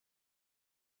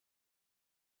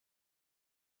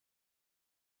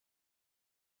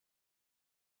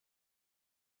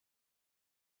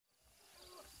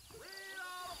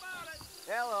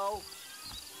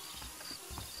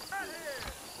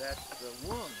that's the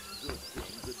one good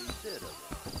thing to be said of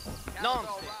it.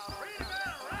 Nonsense.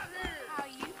 How are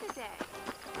you today?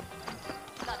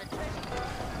 Got a treasure.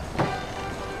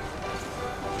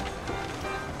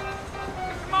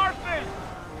 Mr. Marston!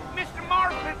 Mr.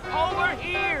 Marston, over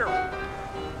here!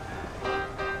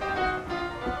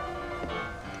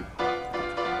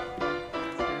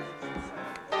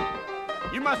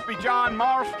 You must be John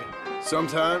Marston.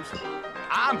 Sometimes.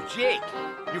 I'm Jake.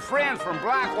 Your friends from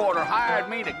Blackwater hired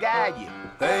me to guide you.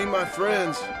 They ain't my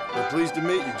friends, but pleased to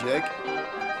meet you, Jake.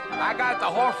 I got the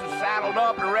horses saddled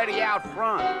up and ready out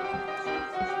front.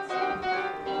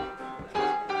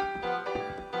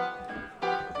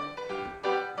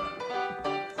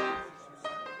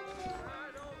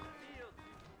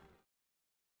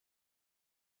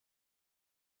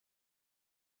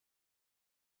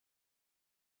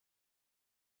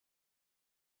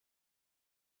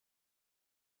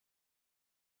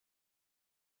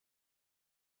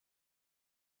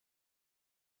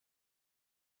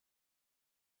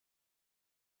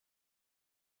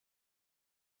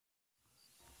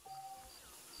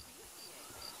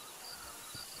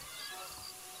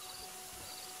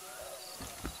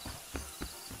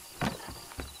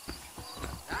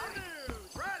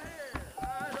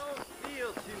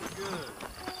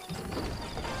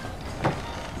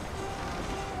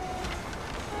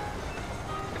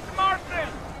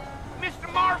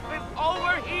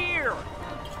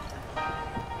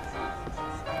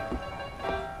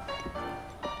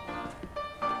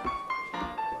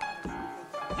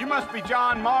 You must be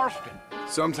John Marston.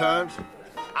 Sometimes.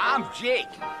 I'm Jake.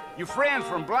 Your friends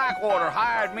from Blackwater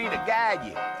hired me to guide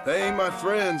you. They ain't my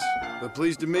friends, but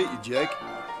pleased to meet you, Jake.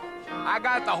 I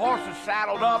got the horses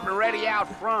saddled up and ready out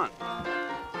front.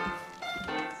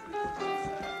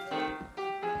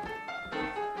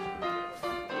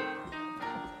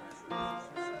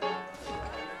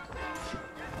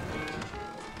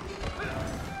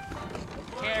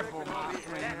 Careful, my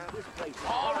friend.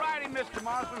 All righty, Mr.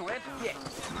 Marston, let's get.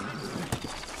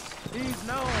 He's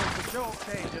known for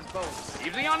short-changing boats.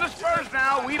 Easy on the spurs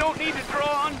now. We don't need to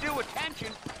draw undue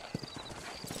attention.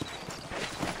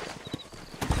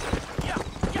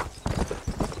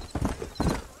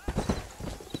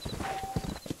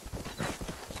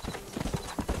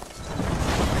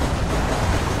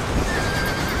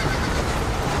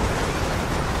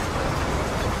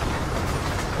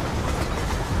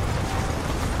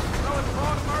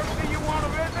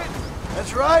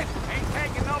 That's right. Ain't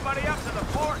taking nobody up to the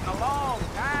port in a long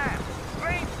time.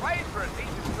 Strange place for a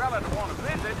decent fella to want to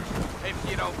visit, if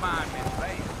you don't mind me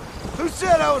saying. Who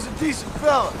said I was a decent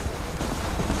fella?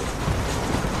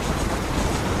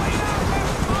 Wait up,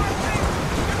 Mr. Marston!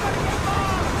 You're gonna get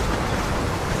lost!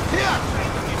 Here!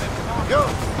 Go!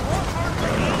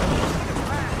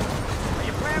 Are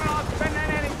you planning on spending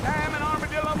any time in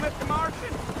Armadillo, Mr.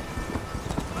 Marston?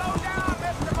 Slow down,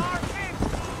 Mr. Marston!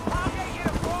 I'll get you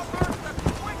to Fort Worth as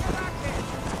quick as I can.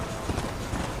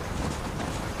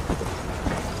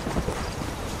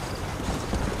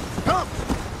 Come!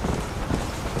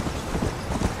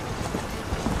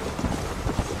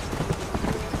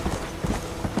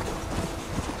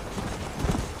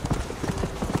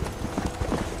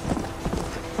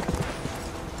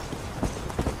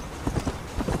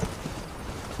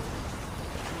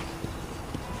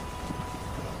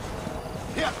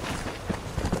 Here!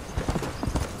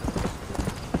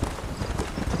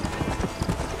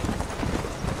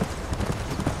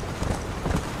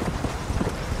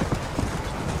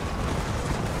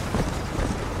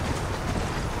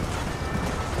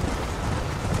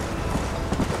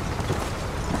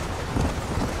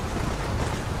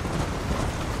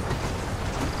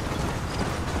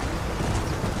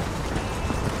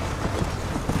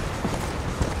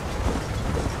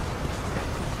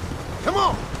 Come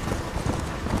on!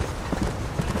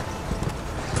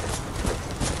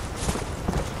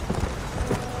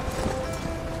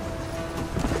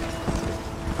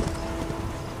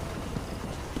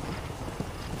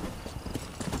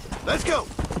 Let's go!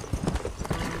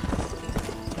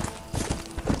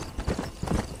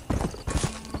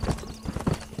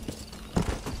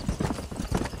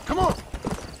 Come on!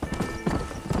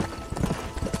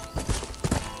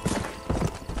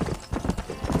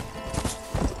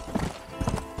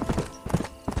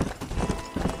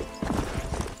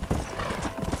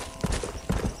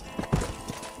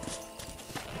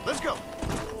 Let's go!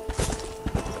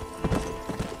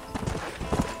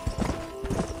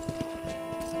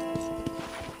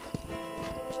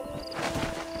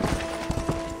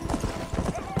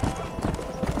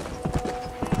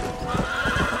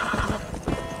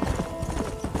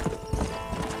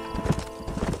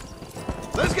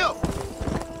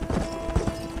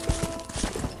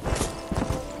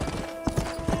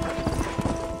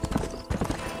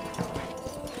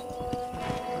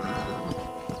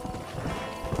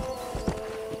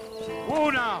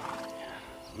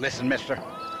 Listen, mister.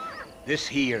 This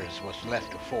here is what's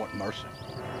left of Fort Mercer.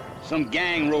 Some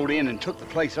gang rode in and took the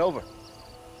place over.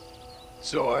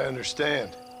 So I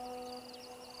understand.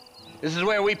 This is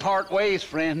where we part ways,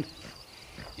 friend.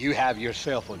 You have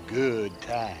yourself a good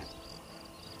time.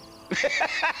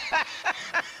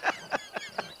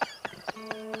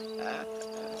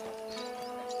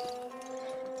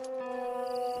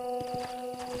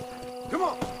 Come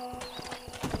on!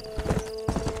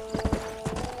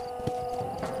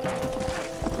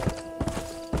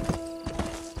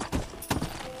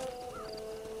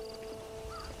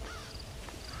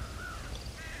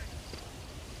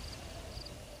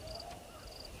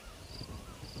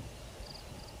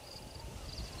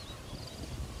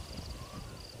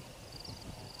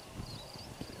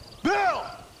 Bill!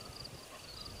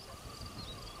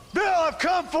 Bill, I've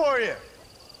come for you!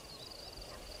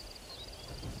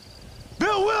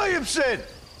 Bill Williamson!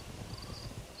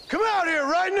 Come out here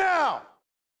right now!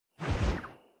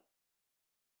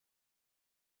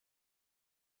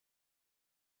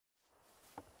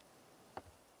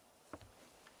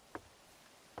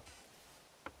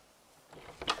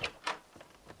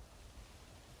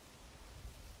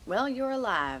 Well, you're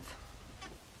alive.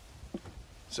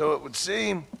 So it would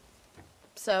seem.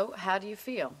 So, how do you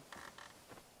feel?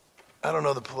 I don't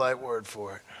know the polite word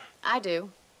for it. I do.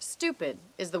 Stupid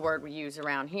is the word we use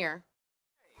around here.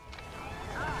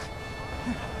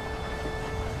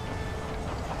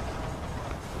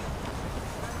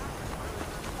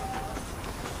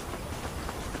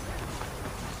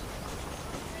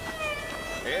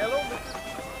 Hello, Mr.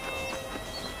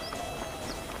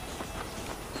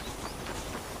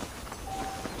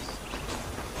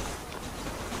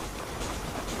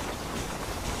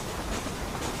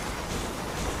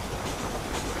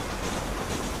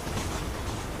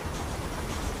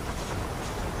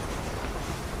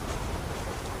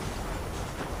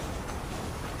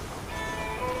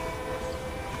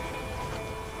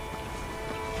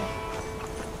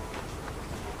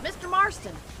 Mr.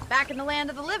 Marston, back in the land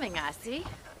of the living, I see.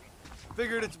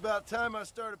 Figured it's about time I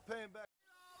started paying back.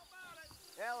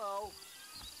 Hello.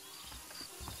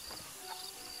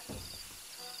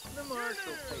 The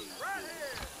marshal pays Right you.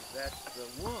 here. That's the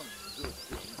one good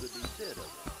thing to be said of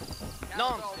it.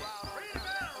 Nonsense.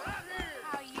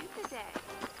 How are you today?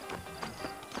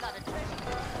 Got a treasure.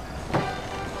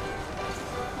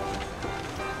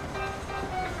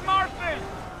 Mr. Marston!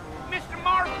 Mr.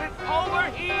 Marston, over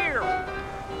here!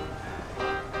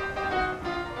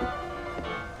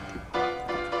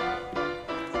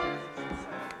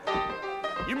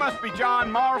 You must be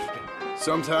John Marston.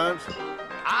 Sometimes.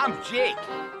 I'm Jake.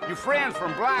 Your friends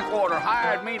from Blackwater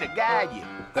hired me to guide you.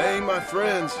 They ain't my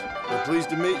friends, but pleased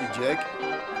to meet you, Jake.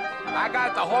 I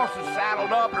got the horses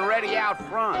saddled up and ready out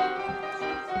front. I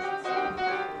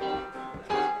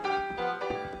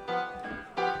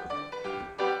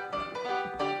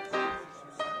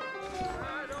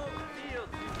don't feel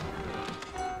too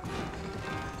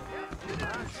good. I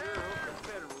sure hope the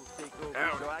Federals take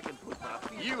over so I can put my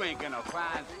feet. You ain't gonna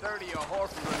find sturdier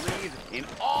horses than these in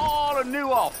all the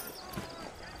new office.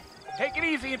 Take it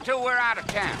easy until we're out of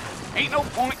town. Ain't no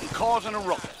point in causing a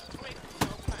ruckus.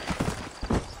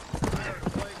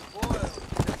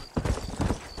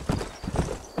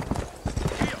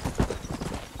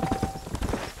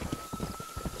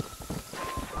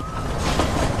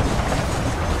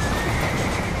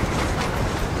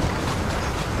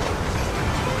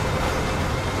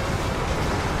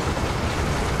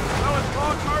 So it's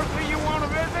Fort Mercer you want to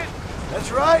visit?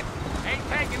 That's right. Ain't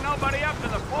taking nobody up to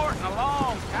the fort in a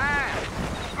long time.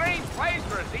 Strange place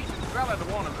for a decent fella to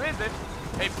want to visit,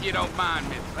 if you don't mind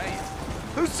me saying.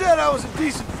 Who said I was a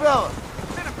decent fella?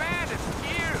 It's been abandoned for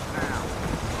years now.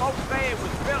 Folks say it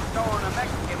was built during the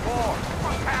Mexican War.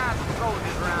 All kinds of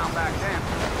soldiers around back then.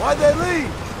 Why'd they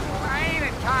leave? I ain't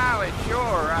entirely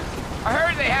sure. I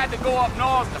heard they had to go up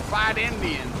north to fight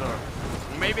Indians, or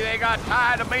maybe they got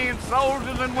tired of being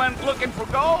soldiers and went looking for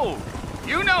gold.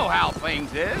 You know how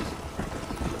things is.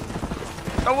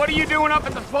 So what are you doing up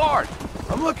at the fort?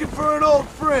 I'm looking for an old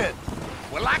friend.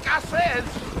 Well, like I said,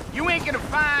 you ain't gonna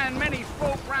find many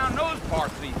folk around those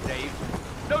parts these days.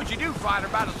 Those you do find are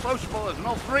about as sociable as an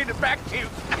old three-to back to.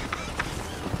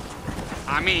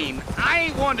 I mean, I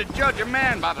ain't one to judge a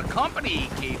man by the company he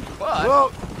keeps, but...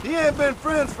 Well, he ain't been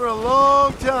friends for a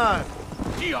long time.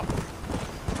 Yeah.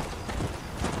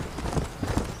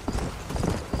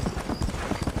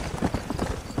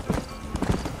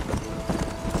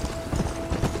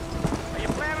 Are you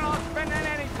planning on spending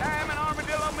any time in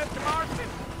Armadillo, Mr. Marston?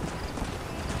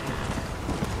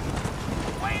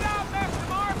 Wait up, Mr.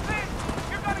 Marston!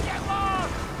 You're gonna get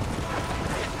lost!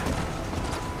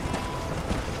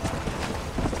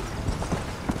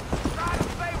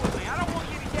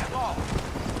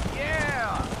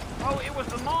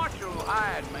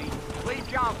 hired me. Lee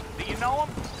Johnson, do you know him?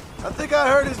 I think I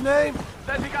heard his name.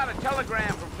 Says he got a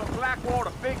telegram from some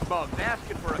Blackwater big bugs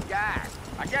asking for a guy.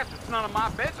 I guess it's none of my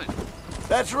business.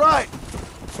 That's right.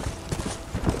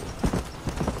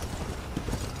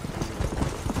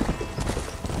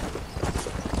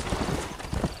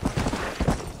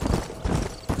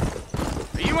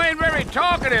 You ain't very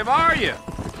talkative, are you?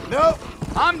 Nope.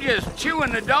 I'm just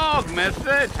chewing the dog,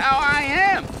 mister. It's how I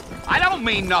am. I don't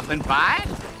mean nothing by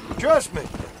it. Trust me.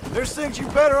 There's things you're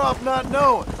better off not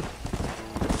knowing.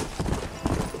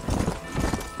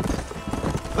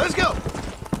 Let's go.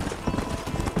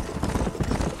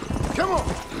 Come on.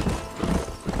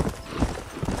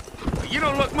 You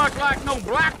don't look much like no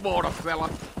Blackwater fella.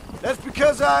 That's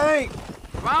because I ain't.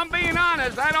 If I'm being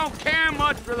honest, I don't care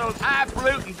much for those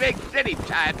highfalutin big city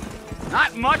types.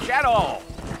 Not much at all.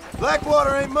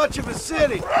 Blackwater ain't much of a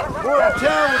city. More a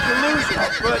town with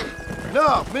delusions, but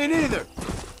no, me neither.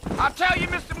 I'll tell you,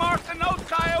 Mr. Marston, those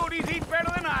coyotes eat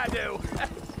better than I do.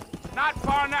 Not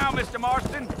far now, Mr.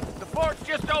 Marston. The fort's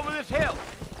just over this hill.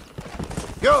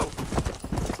 Go.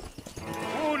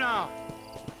 Oh, no.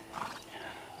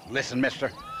 Listen,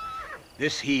 mister.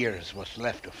 This here's what's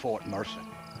left of Fort Mercer.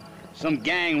 Some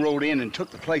gang rode in and took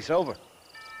the place over.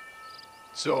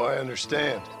 So I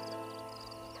understand.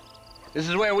 This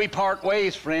is where we part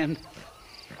ways, friend.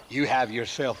 You have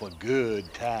yourself a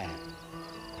good time.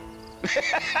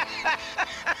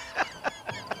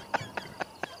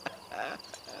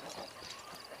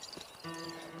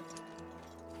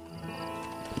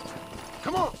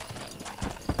 Come on.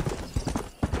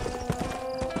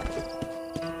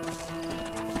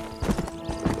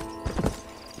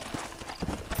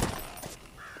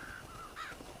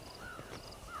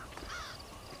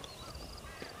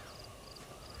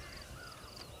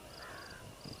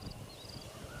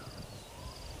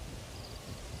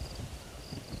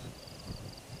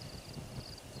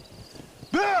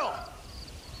 Bill!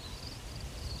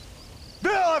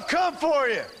 Bill, I've come for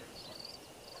you!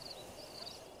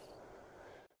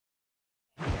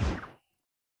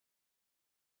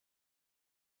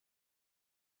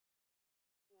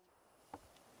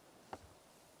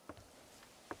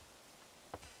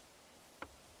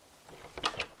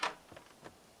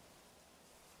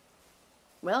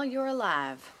 Well, you're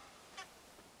alive.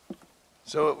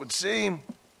 So it would seem.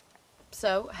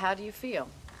 So, how do you feel?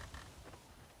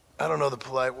 I don't know the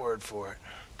polite word for it.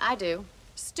 I do.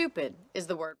 Stupid is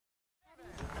the word.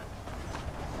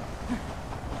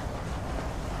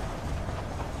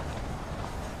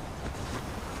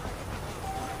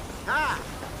 Ah!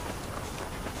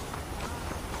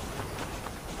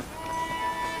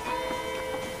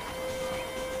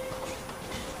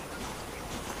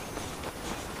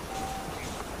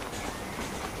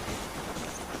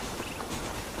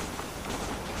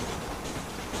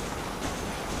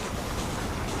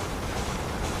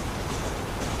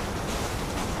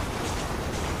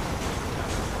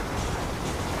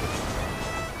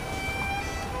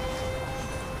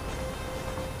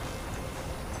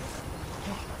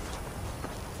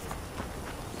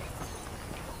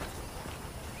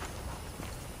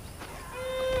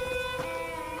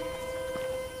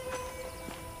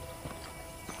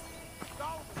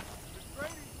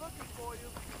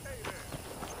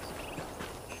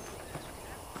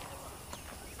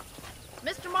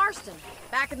 Mr. Marston,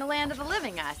 back in the land of the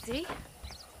living, I see.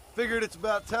 Figured it's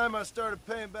about time I started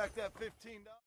paying back that $15.